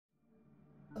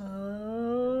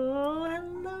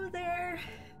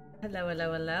Hello,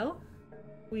 hello, hello.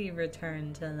 We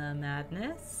return to the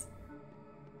madness.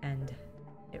 And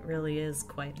it really is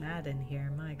quite mad in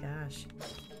here, my gosh.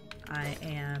 I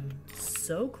am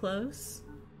so close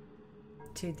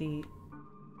to the...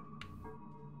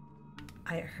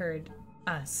 I heard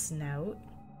a snout.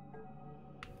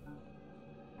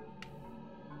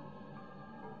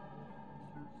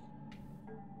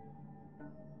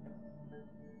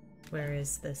 Where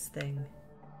is this thing?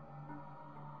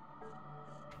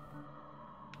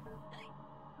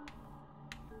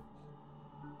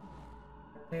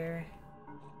 Where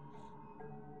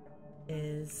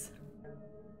is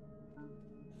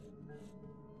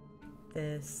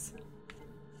this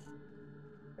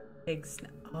big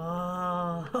snout?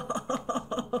 Oh,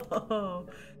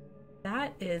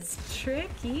 that is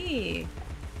tricky.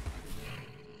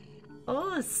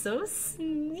 Oh, so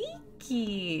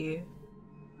sneaky.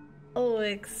 Oh,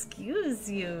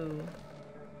 excuse you.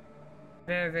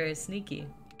 Very, very sneaky.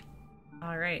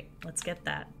 Alright, let's get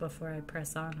that before I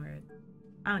press onward.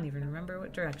 I don't even remember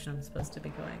what direction I'm supposed to be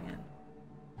going in.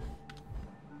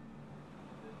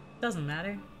 Doesn't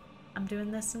matter. I'm doing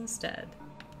this instead.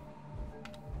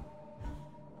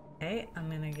 Okay, I'm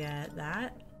gonna get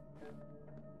that.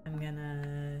 I'm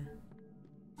gonna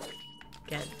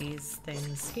get these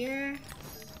things here.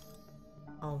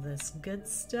 All this good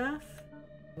stuff.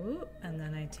 Ooh, and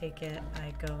then I take it,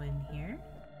 I go in here.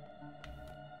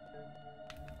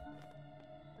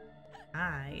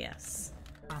 Ah, yes.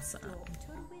 Awesome.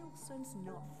 Dr. Wilson's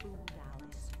not fooled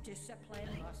Alice.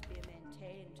 Discipline must be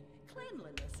maintained.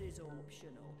 Cleanliness is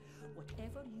optional.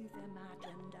 Whatever you've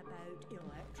imagined about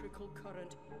electrical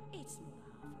current, it's not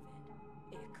half of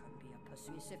it. It can be a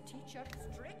persuasive teacher,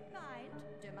 strict mind,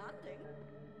 demanding.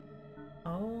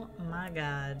 Oh my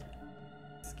god.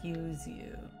 Excuse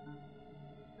you.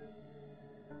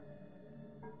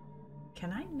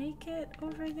 Can I make it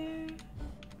over there?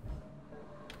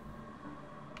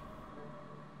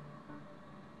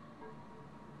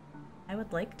 I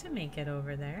would like to make it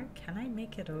over there. Can I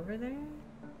make it over there?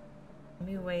 Let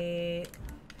me wait.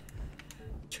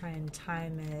 Try and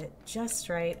time it just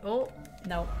right. Oh,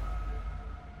 no.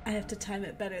 I have to time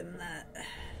it better than that.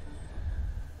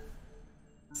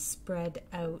 Spread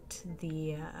out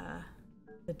the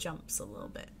jumps a little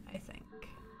bit, I think.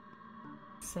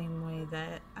 Same way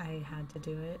that I had to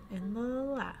do it in the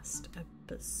last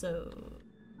episode.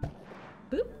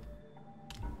 Boop.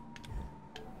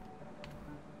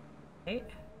 Okay.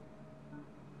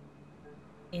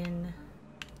 In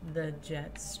the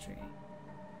jet stream.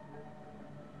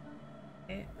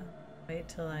 Okay, wait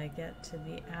till I get to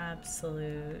the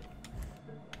absolute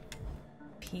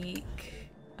peak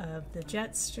of the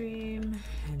jet stream,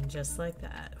 and just like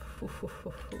that. You're not a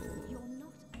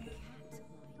cat, my dear.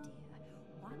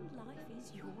 One life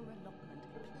is your allotment.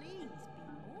 Please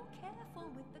be more careful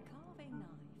with the carving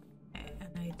knife. Okay,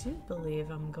 and I do believe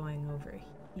I'm going over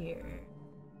here.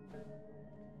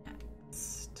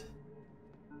 Next.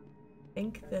 I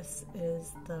think this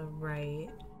is the right...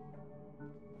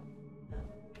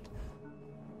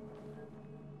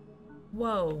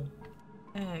 Whoa.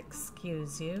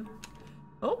 Excuse you.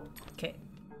 Oh, okay.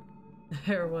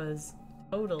 There was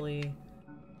totally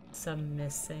some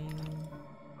missing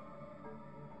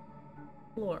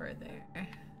floor there.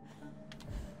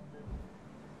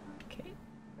 Okay.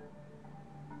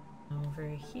 Over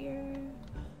here.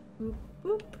 Boop,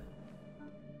 boop.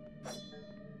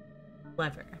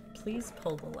 Lever. Please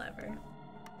pull the lever.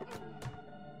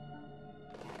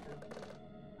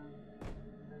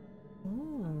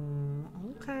 Ooh,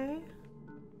 okay.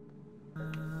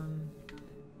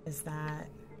 Is that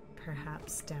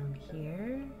perhaps down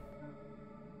here?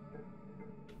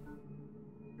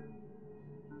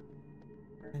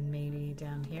 And maybe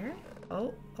down here?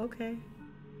 Oh, okay.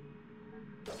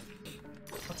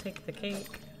 I'll take the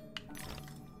cake.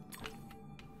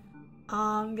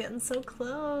 Oh, I'm getting so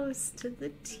close to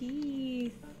the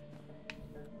teeth.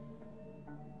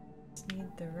 Just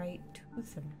need the right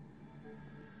tooth.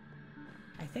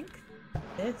 I think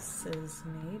this is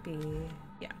maybe...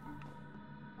 yeah.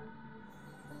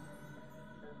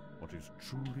 What is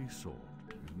truly sought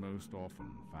is most often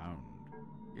found,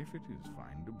 if it is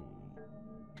findable.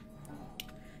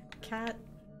 Cat,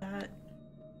 that...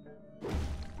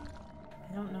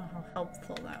 I don't know how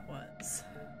helpful that was.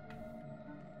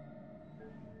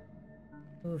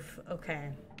 Oof,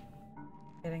 okay.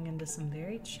 Getting into some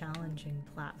very challenging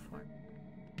platform.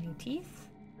 Any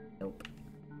teeth? Nope.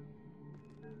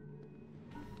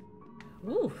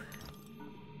 Ooh!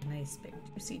 Nice big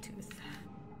juicy tooth.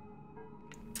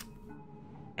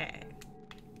 Okay.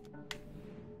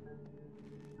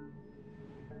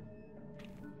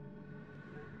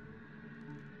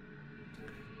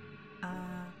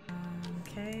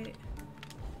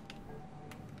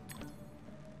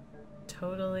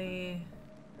 totally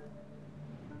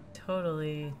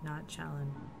not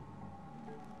challenged.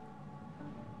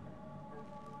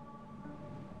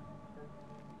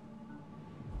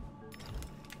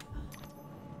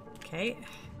 Okay.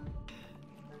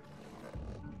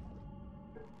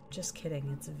 Just kidding,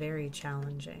 it's very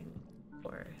challenging, of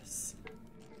course.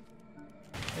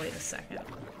 Wait a second.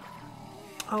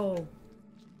 Oh,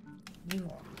 you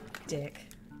dick.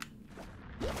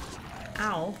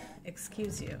 Ow,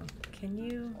 excuse you. Can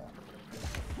you...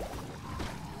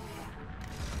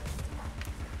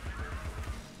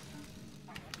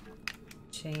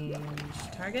 change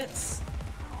targets?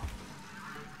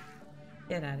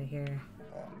 Get out of here.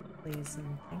 Please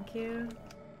and thank you.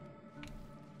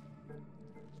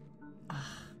 Ugh.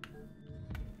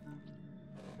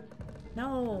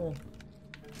 No!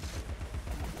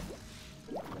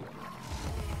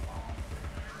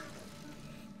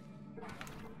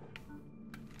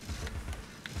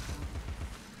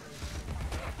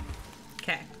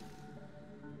 Okay.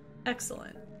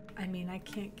 Excellent. I mean, I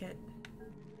can't get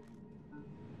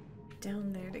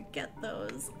down there to get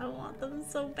those. I want them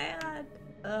so bad.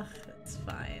 Ugh, it's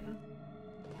fine.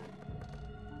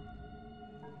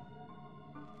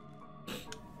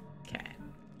 Okay.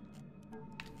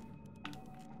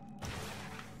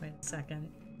 Wait a second.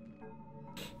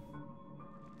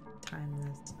 Time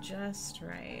this just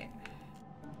right.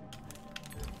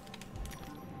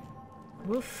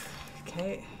 Woof.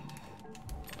 Okay.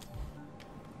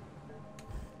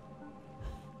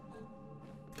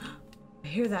 I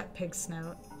hear that pig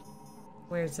snout.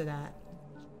 Where's it at?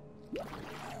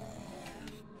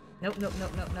 Nope, nope,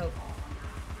 nope, nope, nope.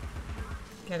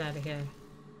 Get out of here.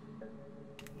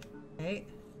 Okay.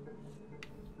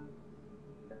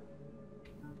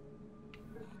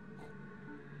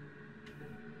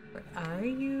 Where are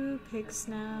you, pig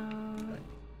snout?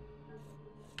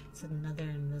 It's another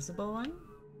invisible one.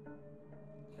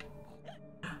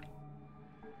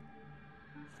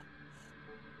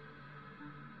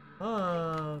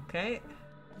 Oh, okay.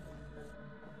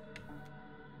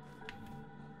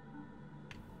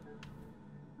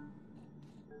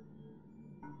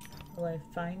 Will I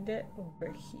find it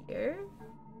over here?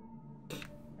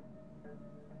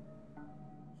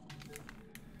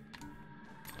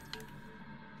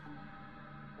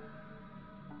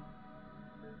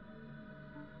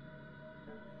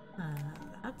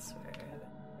 That's where it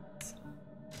is.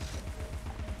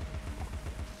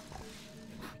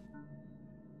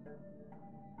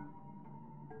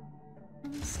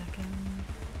 One second.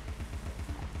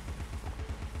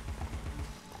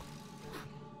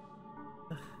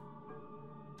 Ugh.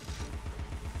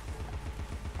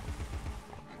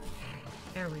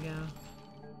 There we go.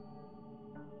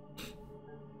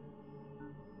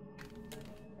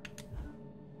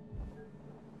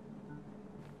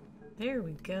 There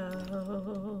we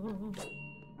go.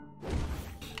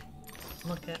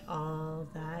 Look at all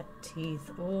that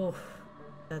teeth. Oh,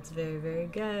 that's very, very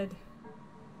good.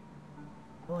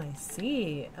 Oh, I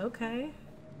see. Okay.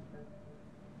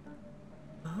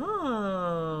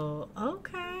 Oh,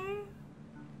 okay.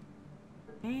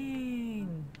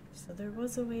 Dang. So there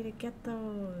was a way to get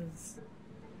those.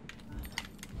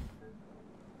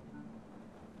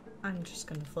 I'm just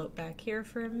gonna float back here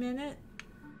for a minute.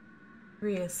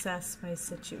 Reassess my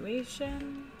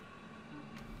situation.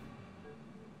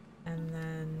 And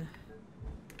then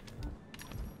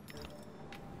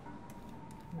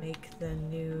make the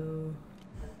new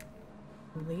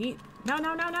leap. No,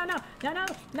 no, no, no, no, no, no,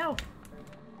 no.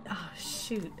 Oh,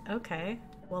 shoot. Okay.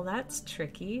 Well, that's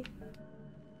tricky.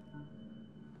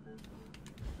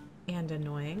 And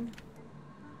annoying.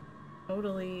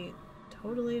 Totally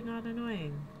not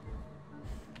annoying.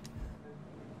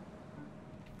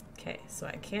 Okay, so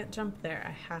I can't jump there.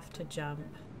 I have to jump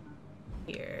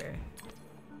here.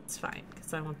 It's fine,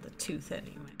 because I want the tooth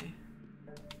anyway.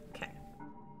 Okay.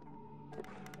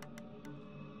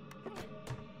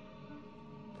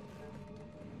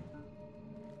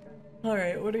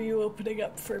 Alright, what are you opening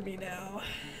up for me now?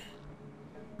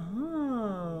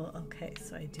 Oh, okay,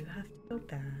 so I do have to go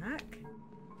back.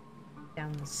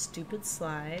 Down the stupid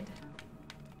slide.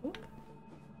 Oop.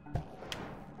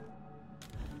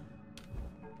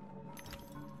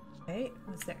 Okay,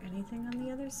 was there anything on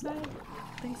the other side?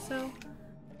 I think so.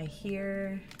 I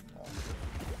hear...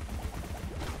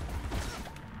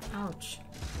 Ouch.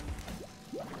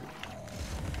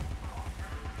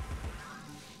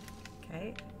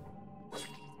 Okay.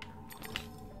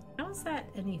 How is that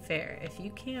any fair if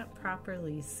you can't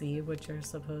properly see what you're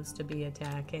supposed to be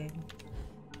attacking?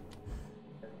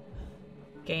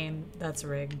 Game, that's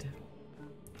rigged.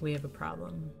 We have a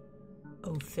problem.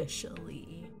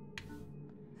 Officially.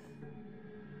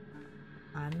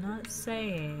 I'm not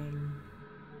saying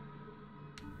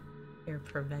you're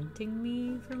preventing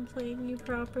me from playing you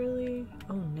properly.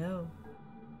 Oh no.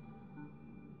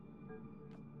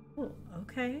 Oh,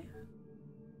 okay.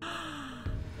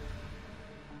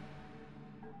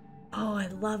 Oh, I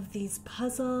love these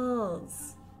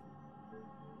puzzles.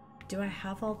 Do I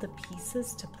have all the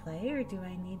pieces to play, or do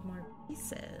I need more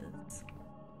pieces?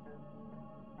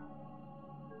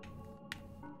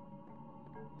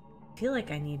 I feel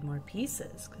like I need more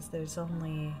pieces because there's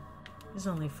only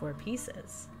 4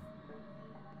 pieces.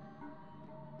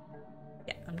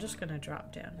 Yeah, I'm just gonna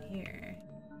drop down here.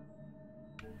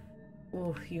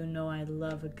 Oh, you know I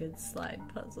love a good slide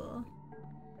puzzle.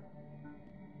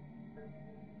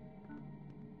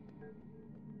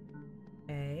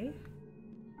 Okay.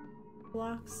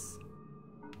 Blocks.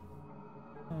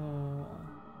 Oh.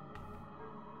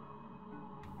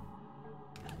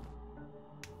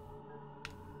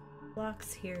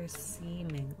 Blocks here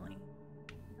seemingly.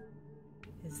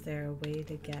 Is there a way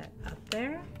to get up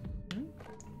there? Hmm?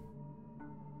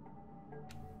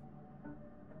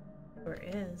 There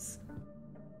is.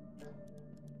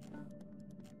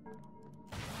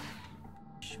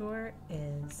 Sure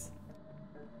is.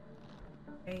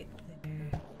 Right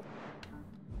there.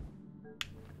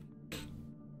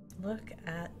 Look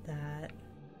at that.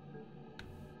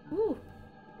 Ooh!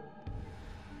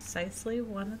 Precisely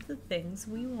one of the things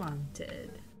we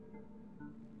wanted.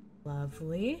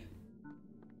 Lovely.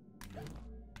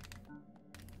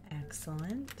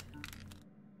 Excellent.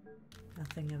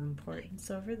 Nothing of importance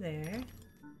over there.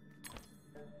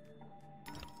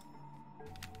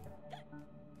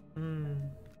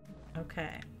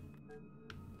 Okay.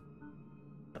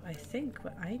 So I think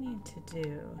what I need to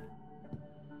do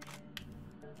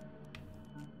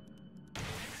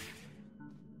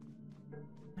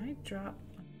I drop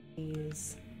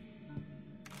these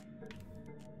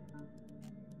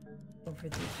over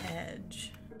the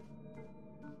edge.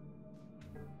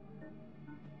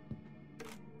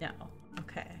 No.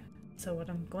 Okay. So what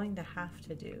I'm going to have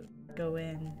to do, go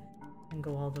in and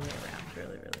go all the way around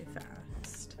really, really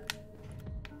fast.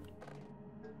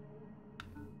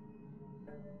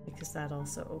 Because that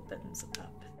also opens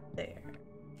up there.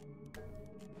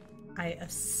 I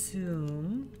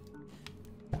assume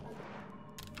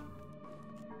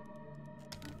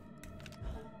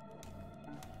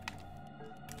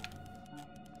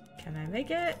can I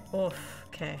make it? Oh,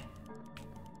 okay.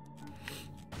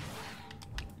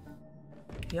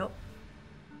 Yup.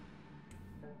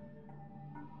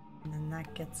 And then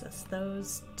that gets us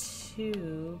those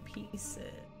 2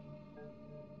 pieces.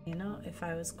 You know, if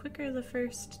I was quicker the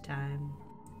first time,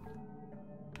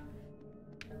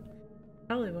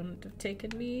 probably wouldn't have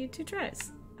taken me 2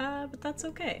 tries. But that's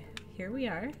okay. Here we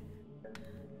are.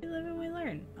 We live and we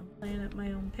learn. I'm playing at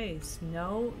my own pace.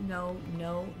 No, no,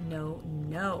 no, no,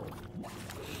 no.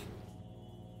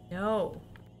 No.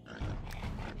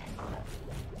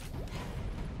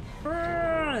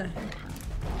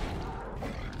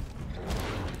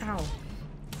 Ow.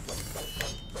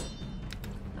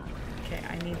 Okay,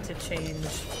 I need to change.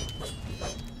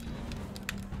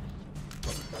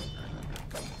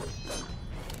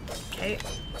 Okay.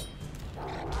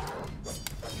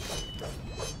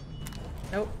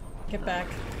 Nope. Get back.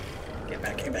 Get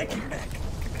back, get back, get back.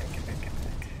 Get back, get back, get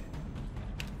back.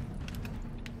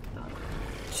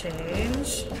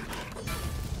 Change.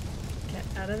 Get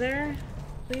out of there,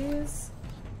 please.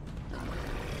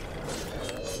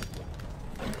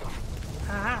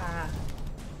 Ah.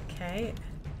 Okay.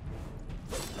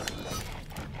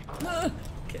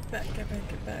 Get back, get back,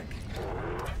 get back.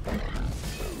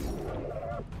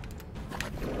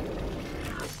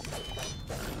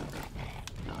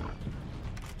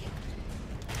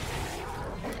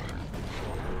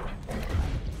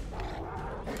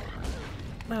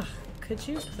 Ugh, could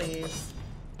you please?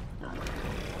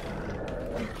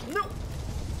 No!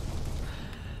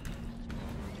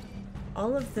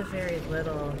 All of the very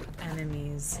little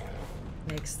enemies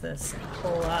makes this a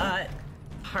whole lot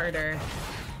harder.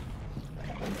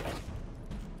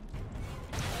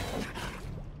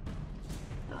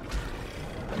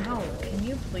 No, can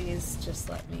you please just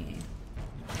let me?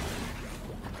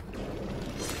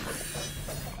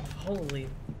 Holy.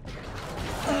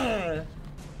 Ugh.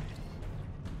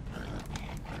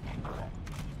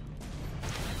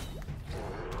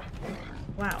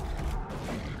 Wow.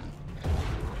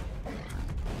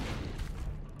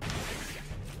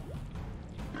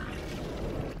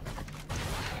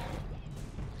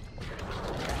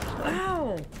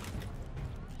 Wow.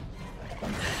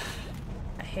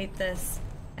 I hate this.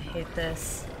 I hate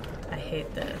this. I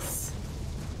hate this.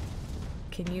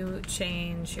 Can you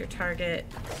change your target,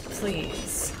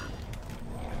 please?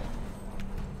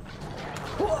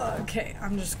 Okay,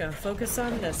 I'm just gonna focus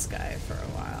on this guy for a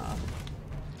while.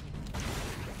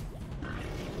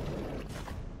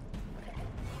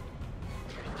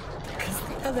 Because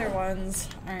the other ones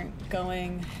aren't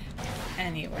going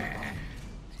anywhere.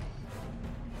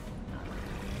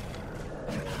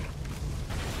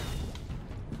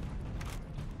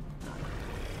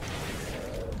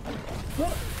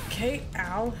 Oh, okay,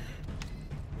 ow.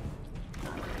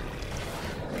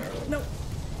 Nope.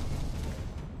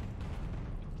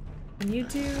 When you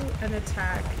do an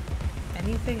attack,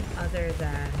 anything other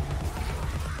than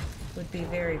would be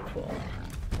very cool.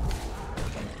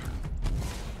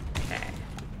 Okay.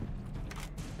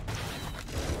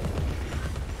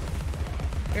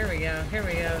 Here we go, here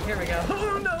we go, here we go.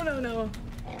 Oh, no, no, no.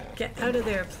 Get out of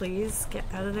there, please. Get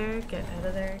out of there, get out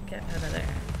of there, get out of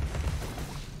there.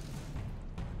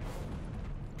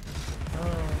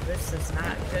 Oh, this is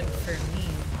not good for me.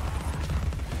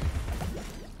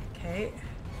 Okay.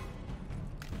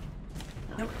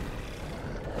 Nope.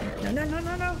 No, no, no,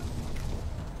 no, no.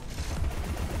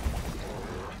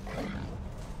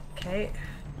 Okay.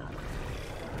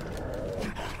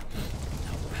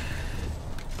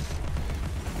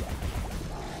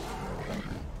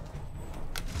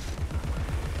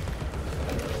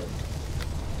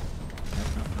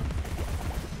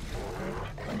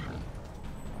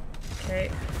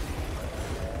 Okay.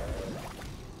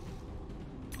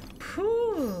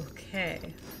 Whew,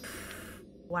 okay.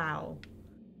 Wow.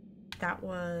 That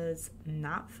was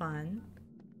not fun.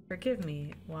 Forgive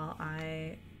me while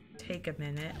I take a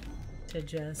minute to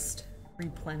just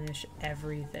replenish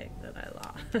everything that I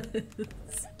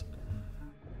lost.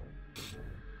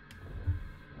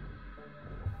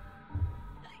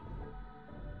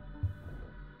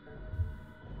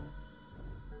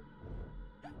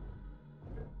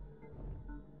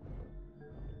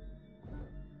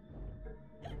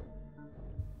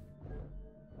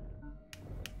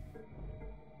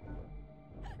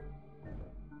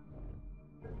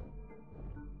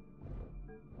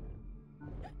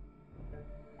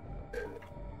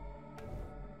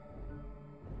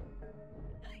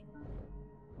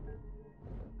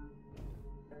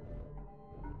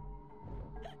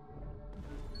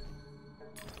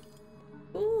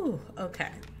 Ooh,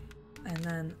 okay. And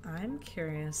then I'm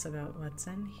curious about what's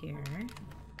in here.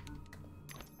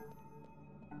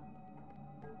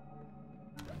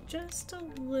 Just a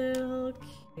little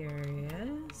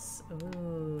curious.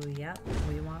 Ooh, yep,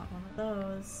 we want one of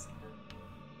those.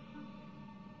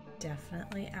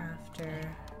 Definitely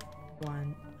after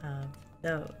one of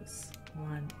those.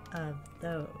 One of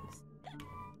those.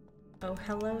 Oh,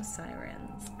 hello,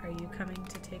 sirens. Are you coming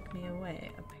to take me away?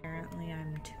 Apparently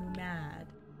I'm too mad.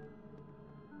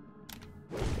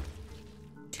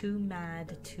 Too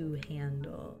mad to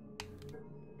handle.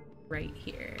 Right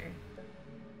here.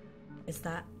 Is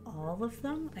that all of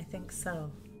them? I think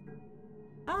so.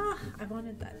 Ah, I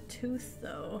wanted that tooth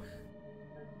though.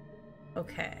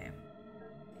 Okay.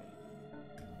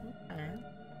 Okay.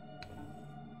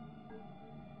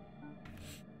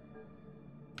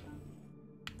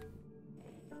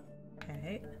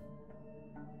 Okay.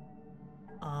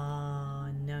 Oh,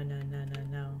 no, no, no, no,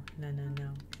 no, no, no,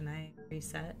 no. Can I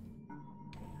reset?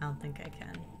 I don't think I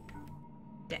can.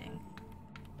 Dang.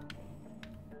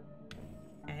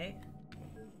 Okay.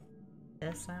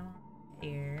 This I want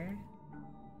here.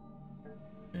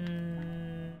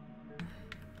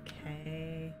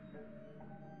 Okay.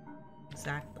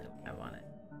 Exactly what I wanted.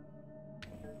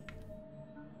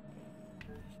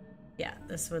 Yeah,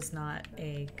 this was not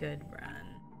a good run.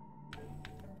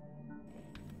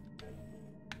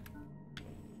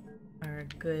 Or a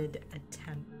good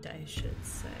attempt, I should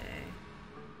say.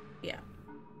 Yeah.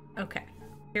 Okay,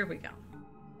 here we go.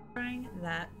 Trying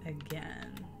that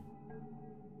again.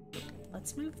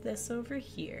 Let's move this over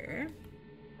here.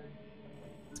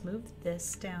 Let's move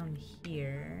this down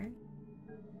here.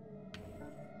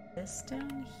 This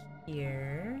down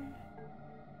here.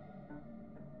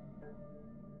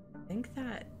 I think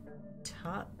that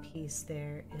top piece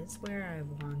there is where I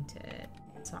want it.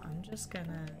 So I'm just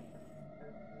gonna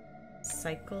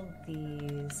cycle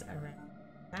these around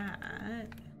that.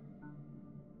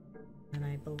 And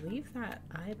I believe that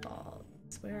eyeball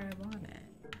is where I want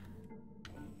it.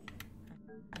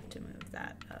 I have to move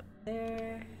that up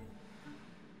there.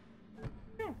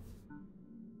 Yeah.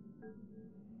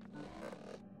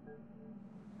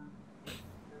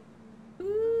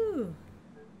 Ooh.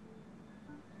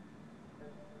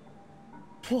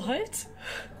 What?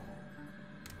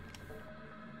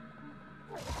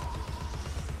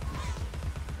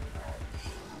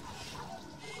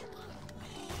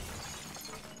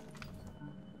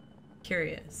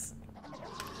 Curious.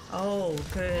 Oh,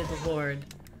 good lord.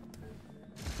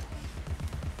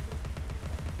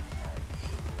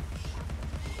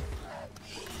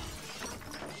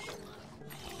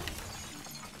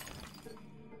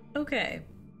 Okay.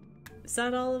 Is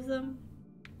that all of them?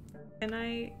 Can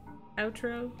I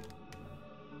outro?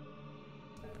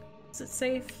 Is it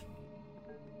safe?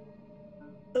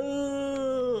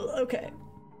 Okay.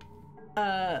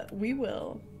 We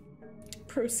will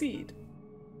proceed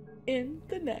in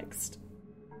the next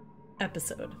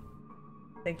episode.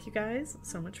 Thank you guys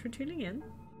so much for tuning in.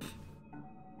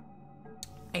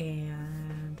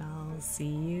 And I'll see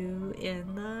you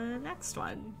in the next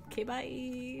one. Okay,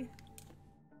 bye.